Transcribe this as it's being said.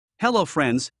Hello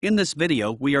friends, in this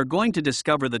video we are going to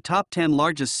discover the top 10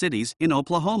 largest cities in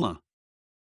Oklahoma.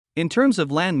 In terms of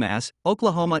landmass,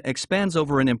 Oklahoma expands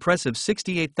over an impressive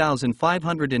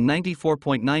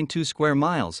 68,594.92 square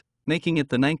miles, making it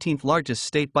the 19th largest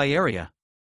state by area.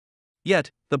 Yet,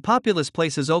 the populace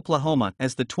places Oklahoma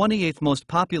as the 28th most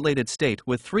populated state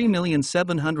with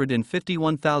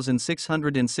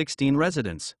 3,751,616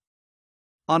 residents.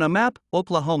 On a map,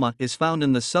 Oklahoma is found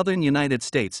in the southern United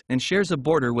States and shares a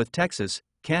border with Texas,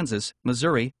 Kansas,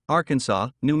 Missouri, Arkansas,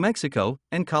 New Mexico,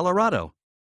 and Colorado.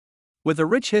 With a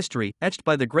rich history etched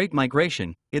by the Great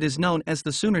Migration, it is known as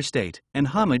the Sooner State, and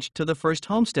homage to the first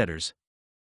homesteaders.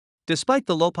 Despite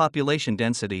the low population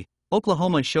density,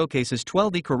 Oklahoma showcases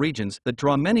 12 ecoregions that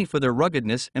draw many for their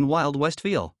ruggedness and Wild West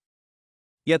feel.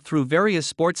 Yet through various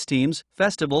sports teams,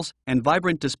 festivals, and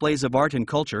vibrant displays of art and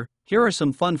culture, here are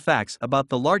some fun facts about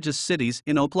the largest cities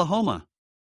in Oklahoma.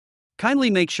 Kindly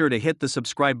make sure to hit the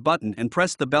subscribe button and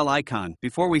press the bell icon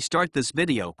before we start this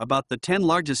video about the 10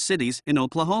 largest cities in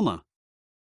Oklahoma.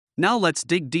 Now let's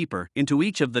dig deeper into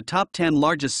each of the top 10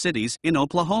 largest cities in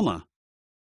Oklahoma.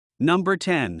 Number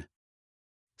 10.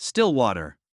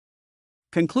 Stillwater.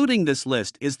 Concluding this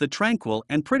list is the tranquil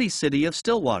and pretty city of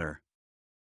Stillwater.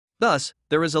 Thus,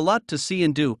 there is a lot to see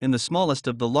and do in the smallest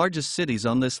of the largest cities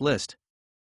on this list.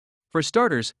 For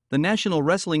starters, the National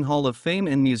Wrestling Hall of Fame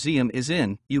and Museum is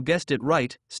in, you guessed it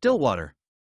right, Stillwater.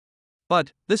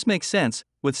 But, this makes sense,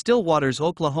 with Stillwater's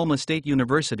Oklahoma State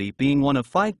University being one of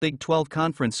 5 Big 12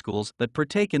 conference schools that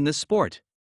partake in this sport.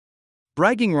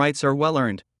 Bragging rights are well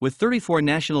earned, with 34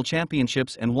 national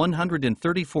championships and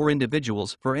 134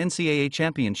 individuals for NCAA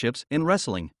championships in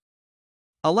wrestling.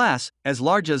 Alas, as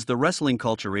large as the wrestling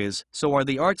culture is, so are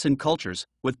the arts and cultures,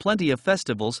 with plenty of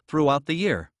festivals throughout the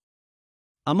year.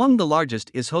 Among the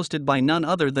largest is hosted by none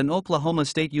other than Oklahoma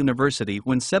State University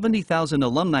when 70,000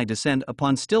 alumni descend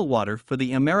upon Stillwater for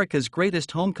the America's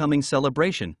Greatest Homecoming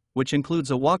celebration, which includes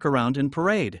a walk-around and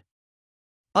parade.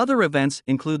 Other events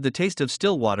include the Taste of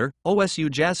Stillwater,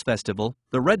 OSU Jazz Festival,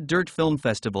 the Red Dirt Film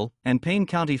Festival, and Payne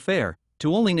County Fair,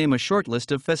 to only name a short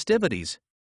list of festivities.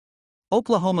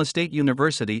 Oklahoma State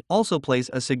University also plays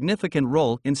a significant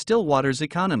role in Stillwater's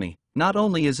economy. Not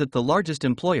only is it the largest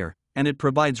employer, and it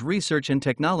provides research and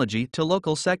technology to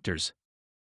local sectors.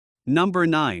 Number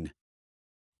 9.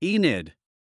 Enid.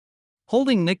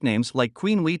 Holding nicknames like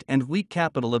Queen Wheat and Wheat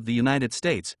Capital of the United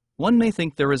States, one may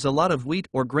think there is a lot of wheat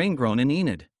or grain grown in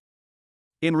Enid.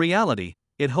 In reality,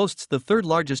 it hosts the third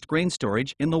largest grain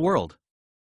storage in the world,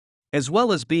 as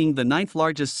well as being the 9th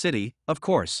largest city, of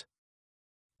course.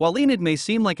 While Enid may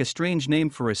seem like a strange name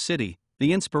for a city,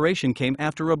 the inspiration came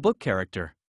after a book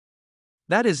character.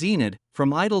 That is Enid,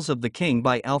 from Idylls of the King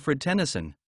by Alfred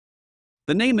Tennyson.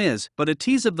 The name is but a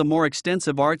tease of the more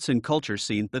extensive arts and culture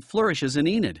scene that flourishes in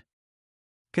Enid.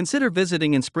 Consider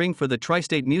visiting in spring for the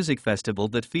Tri-State Music Festival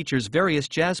that features various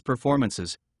jazz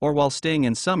performances, or while staying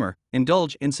in summer,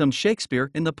 indulge in some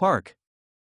Shakespeare in the park.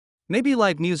 Maybe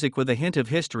live music with a hint of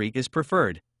history is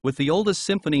preferred, with the oldest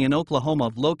symphony in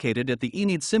Oklahoma located at the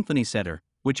Enid Symphony Center,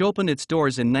 which opened its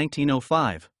doors in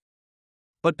 1905.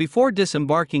 But before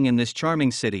disembarking in this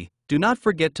charming city, do not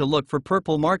forget to look for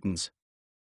purple martins.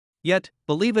 Yet,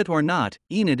 believe it or not,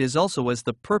 Enid is also as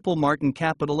the purple martin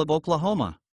capital of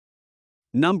Oklahoma.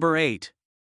 Number 8.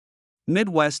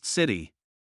 Midwest City.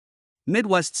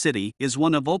 Midwest City is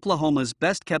one of Oklahoma's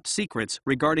best-kept secrets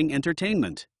regarding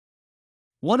entertainment.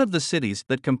 One of the cities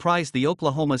that comprise the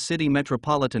Oklahoma City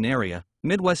metropolitan area,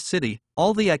 Midwest City,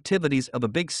 all the activities of a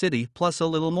big city plus a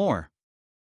little more.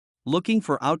 Looking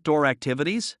for outdoor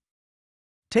activities?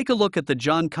 Take a look at the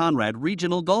John Conrad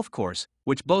Regional Golf Course,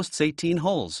 which boasts 18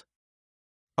 holes.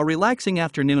 A relaxing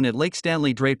afternoon at Lake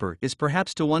Stanley Draper is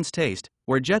perhaps to one's taste,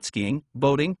 where jet skiing,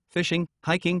 boating, fishing,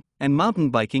 hiking, and mountain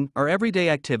biking are everyday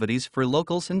activities for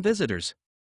locals and visitors.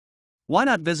 Why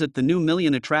not visit the new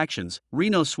million attractions,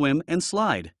 Reno Swim and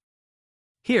Slide?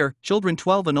 Here, children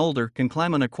 12 and older can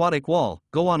climb an aquatic wall,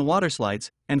 go on water slides,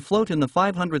 and float in the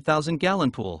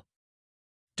 500,000-gallon pool.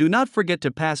 Do not forget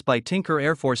to pass by Tinker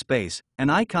Air Force Base, an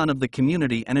icon of the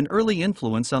community and an early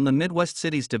influence on the Midwest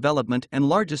city's development and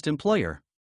largest employer.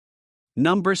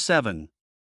 Number 7.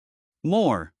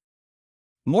 Moore.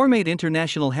 Moore made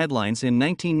international headlines in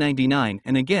 1999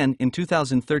 and again in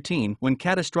 2013 when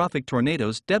catastrophic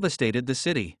tornadoes devastated the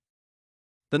city.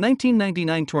 The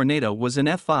 1999 tornado was an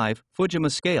F5,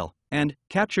 Fujiama scale, and,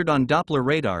 captured on Doppler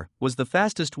radar, was the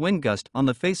fastest wind gust on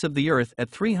the face of the Earth at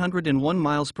 301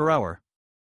 miles per hour.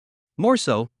 More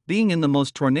so, being in the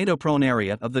most tornado-prone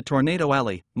area of the Tornado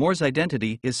Alley, Moore's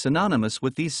identity is synonymous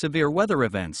with these severe weather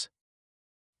events.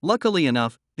 Luckily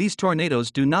enough, these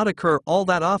tornadoes do not occur all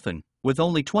that often, with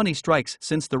only 20 strikes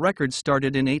since the record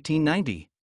started in 1890.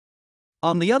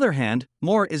 On the other hand,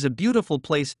 Moore is a beautiful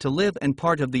place to live and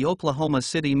part of the Oklahoma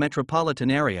City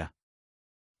metropolitan area.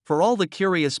 For all the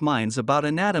curious minds about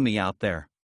anatomy out there,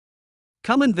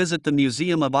 come and visit the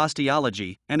Museum of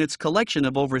Osteology and its collection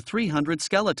of over 300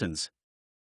 skeletons.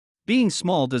 Being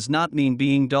small does not mean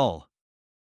being dull.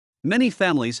 Many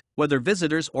families, whether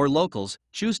visitors or locals,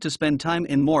 choose to spend time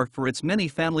in Moore for its many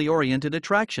family-oriented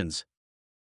attractions.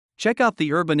 Check out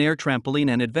the Urban Air Trampoline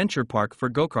and Adventure Park for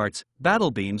go-karts,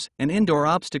 battle beams, an indoor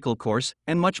obstacle course,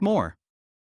 and much more.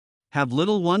 Have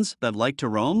little ones that like to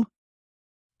roam?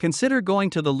 Consider going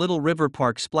to the Little River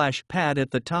Park splash pad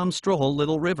at the Tom Strohol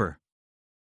Little River.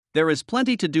 There is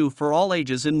plenty to do for all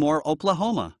ages in Moore,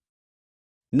 Oklahoma.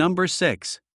 Number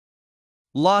 6.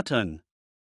 Lawton.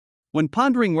 When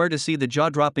pondering where to see the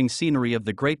jaw-dropping scenery of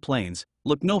the Great Plains,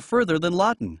 look no further than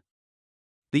Lawton.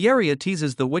 The area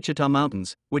teases the Wichita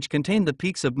Mountains, which contain the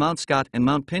peaks of Mount Scott and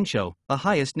Mount Pinchot, the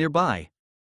highest nearby.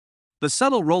 The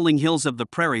subtle rolling hills of the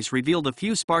prairies reveal the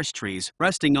few sparse trees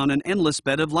resting on an endless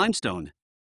bed of limestone.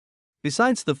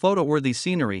 Besides the photo-worthy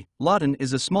scenery, Lawton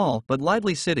is a small but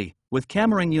lively city, with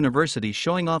Cameron University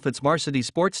showing off its varsity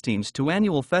sports teams to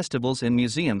annual festivals and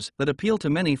museums that appeal to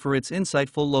many for its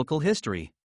insightful local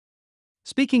history.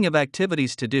 Speaking of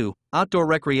activities to do, outdoor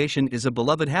recreation is a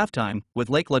beloved halftime, with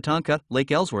Lake Latonka,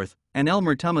 Lake Ellsworth, and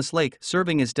Elmer Thomas Lake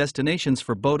serving as destinations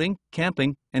for boating,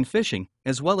 camping, and fishing,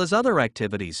 as well as other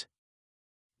activities.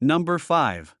 Number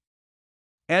 5.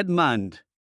 Edmond.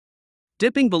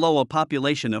 Dipping below a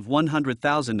population of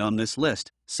 100,000 on this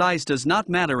list, size does not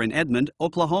matter in Edmond,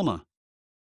 Oklahoma.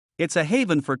 It's a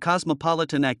haven for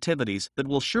cosmopolitan activities that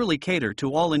will surely cater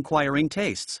to all inquiring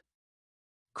tastes.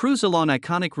 Cruise along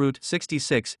iconic Route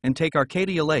 66 and take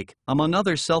Arcadia Lake, among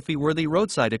other selfie-worthy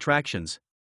roadside attractions.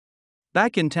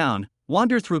 Back in town,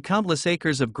 wander through countless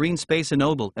acres of green space and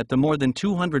ogle at the more than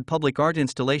 200 public art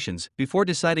installations before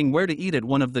deciding where to eat at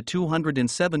one of the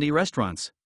 270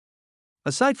 restaurants.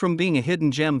 Aside from being a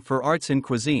hidden gem for arts and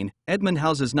cuisine, Edmond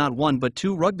houses not one but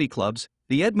two rugby clubs,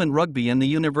 the Edmond Rugby and the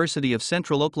University of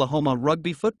Central Oklahoma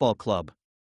Rugby Football Club.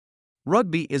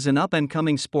 Rugby is an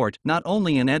up-and-coming sport not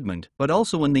only in Edmond but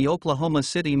also in the Oklahoma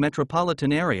City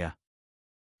metropolitan area.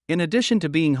 In addition to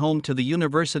being home to the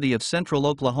University of Central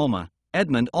Oklahoma,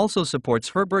 Edmond also supports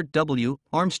Herbert W.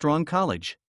 Armstrong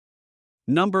College.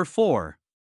 Number 4.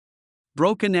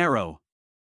 Broken Arrow.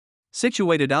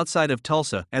 Situated outside of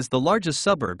Tulsa as the largest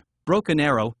suburb, Broken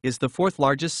Arrow is the fourth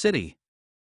largest city.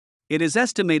 It is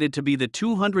estimated to be the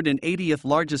 280th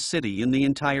largest city in the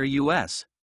entire U.S.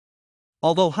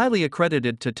 Although highly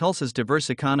accredited to Tulsa's diverse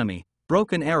economy,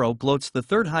 Broken Arrow gloats the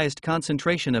third highest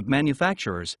concentration of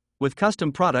manufacturers, with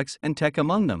custom products and tech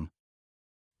among them.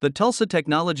 The Tulsa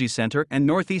Technology Center and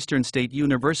Northeastern State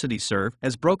University serve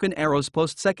as Broken Arrow's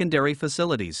post-secondary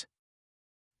facilities.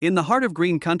 In the heart of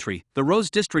green country, the Rose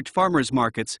District Farmers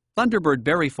Markets, Thunderbird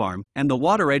Berry Farm, and the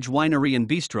Water Edge Winery and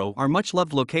Bistro are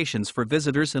much-loved locations for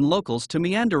visitors and locals to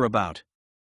meander about.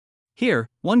 Here,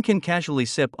 one can casually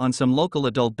sip on some local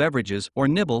adult beverages or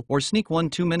nibble or sneak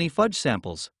one too many fudge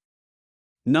samples.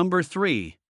 Number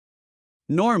 3.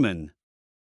 Norman.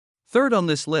 Third on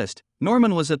this list,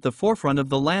 Norman was at the forefront of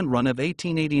the land run of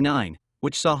 1889,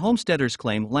 which saw homesteaders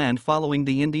claim land following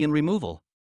the Indian removal.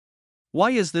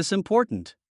 Why is this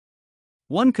important?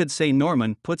 One could say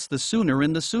Norman puts the Sooner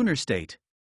in the Sooner State.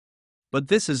 But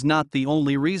this is not the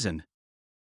only reason.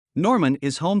 Norman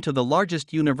is home to the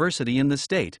largest university in the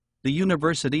state, the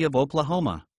University of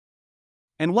Oklahoma.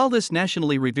 And while this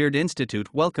nationally revered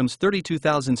institute welcomes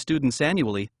 32,000 students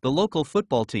annually, the local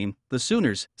football team, the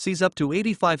Sooners, sees up to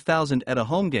 85,000 at a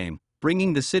home game,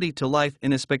 bringing the city to life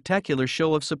in a spectacular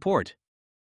show of support.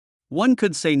 One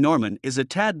could say Norman is a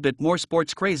tad bit more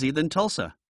sports crazy than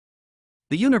Tulsa.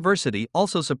 The university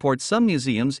also supports some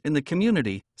museums in the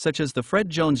community, such as the Fred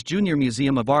Jones Jr.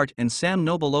 Museum of Art and Sam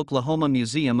Noble Oklahoma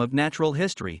Museum of Natural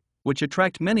History, which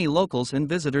attract many locals and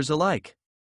visitors alike.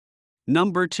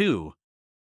 Number 2.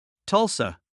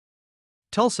 Tulsa.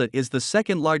 Tulsa is the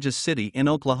second largest city in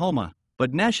Oklahoma,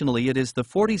 but nationally it is the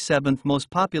 47th most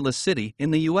populous city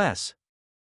in the U.S.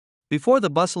 Before the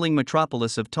bustling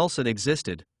metropolis of Tulsa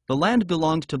existed, the land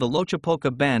belonged to the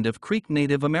Lochapoka Band of Creek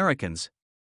Native Americans.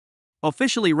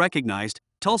 Officially recognized,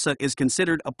 Tulsa is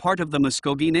considered a part of the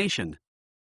Muskogee Nation.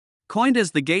 Coined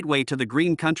as the gateway to the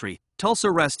green country,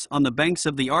 Tulsa rests on the banks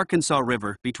of the Arkansas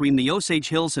River between the Osage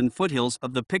Hills and foothills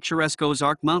of the picturesque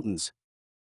Ozark Mountains.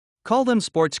 Call them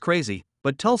sports crazy,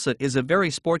 but Tulsa is a very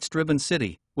sports-driven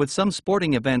city, with some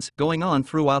sporting events going on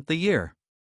throughout the year.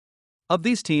 Of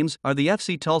these teams are the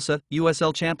FC Tulsa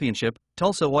USL Championship,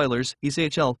 Tulsa Oilers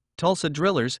ECHL, Tulsa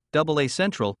Drillers, AA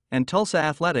Central, and Tulsa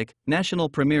Athletic, National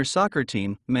Premier Soccer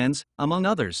Team, men's, among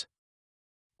others.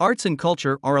 Arts and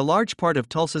culture are a large part of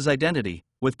Tulsa's identity,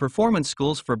 with performance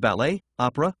schools for ballet,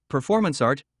 opera, performance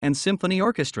art, and symphony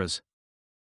orchestras.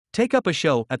 Take up a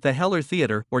show at the Heller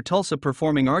Theater or Tulsa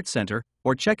Performing Arts Center,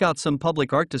 or check out some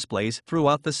public art displays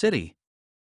throughout the city.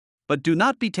 But do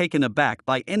not be taken aback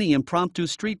by any impromptu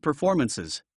street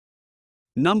performances.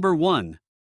 Number 1.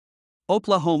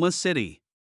 Oklahoma City.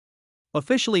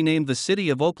 Officially named the City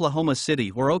of Oklahoma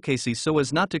City or OKC so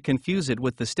as not to confuse it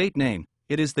with the state name,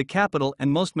 it is the capital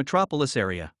and most metropolis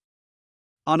area.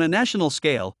 On a national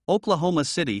scale, Oklahoma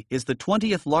City is the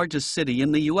 20th largest city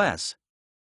in the U.S.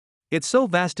 It's so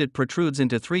vast it protrudes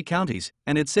into 3 counties,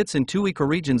 and it sits in 2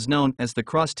 ecoregions known as the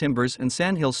Cross Timbers and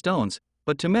Sandhill Stones,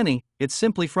 but to many, it's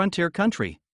simply frontier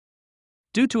country.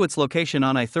 Due to its location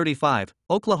on I-35,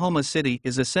 Oklahoma City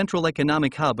is a central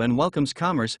economic hub and welcomes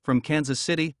commerce from Kansas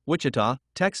City, Wichita,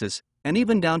 Texas, and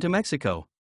even down to Mexico.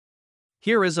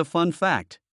 Here is a fun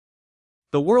fact.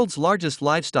 The world's largest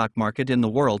livestock market in the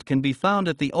world can be found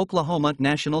at the Oklahoma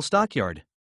National Stockyard.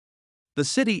 The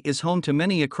city is home to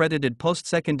many accredited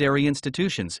post-secondary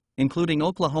institutions, including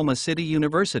Oklahoma City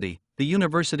University, the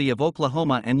University of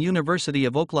Oklahoma and University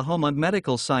of Oklahoma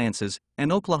Medical Sciences,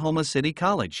 and Oklahoma City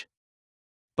College.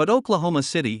 But Oklahoma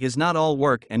City is not all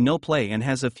work and no play and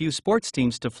has a few sports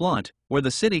teams to flaunt, where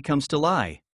the city comes to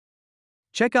lie.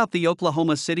 Check out the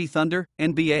Oklahoma City Thunder,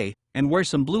 NBA, and wear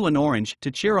some blue and orange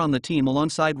to cheer on the team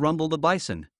alongside Rumble the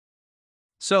Bison.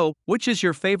 So, which is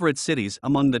your favorite cities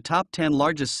among the top 10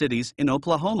 largest cities in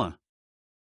Oklahoma?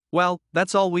 Well,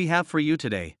 that's all we have for you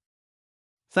today.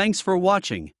 Thanks for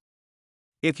watching.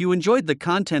 If you enjoyed the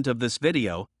content of this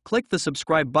video, click the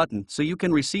subscribe button so you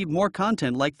can receive more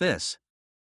content like this.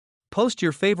 Post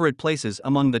your favorite places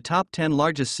among the top 10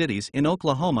 largest cities in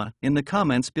Oklahoma in the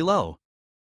comments below.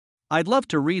 I'd love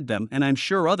to read them and I'm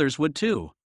sure others would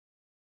too.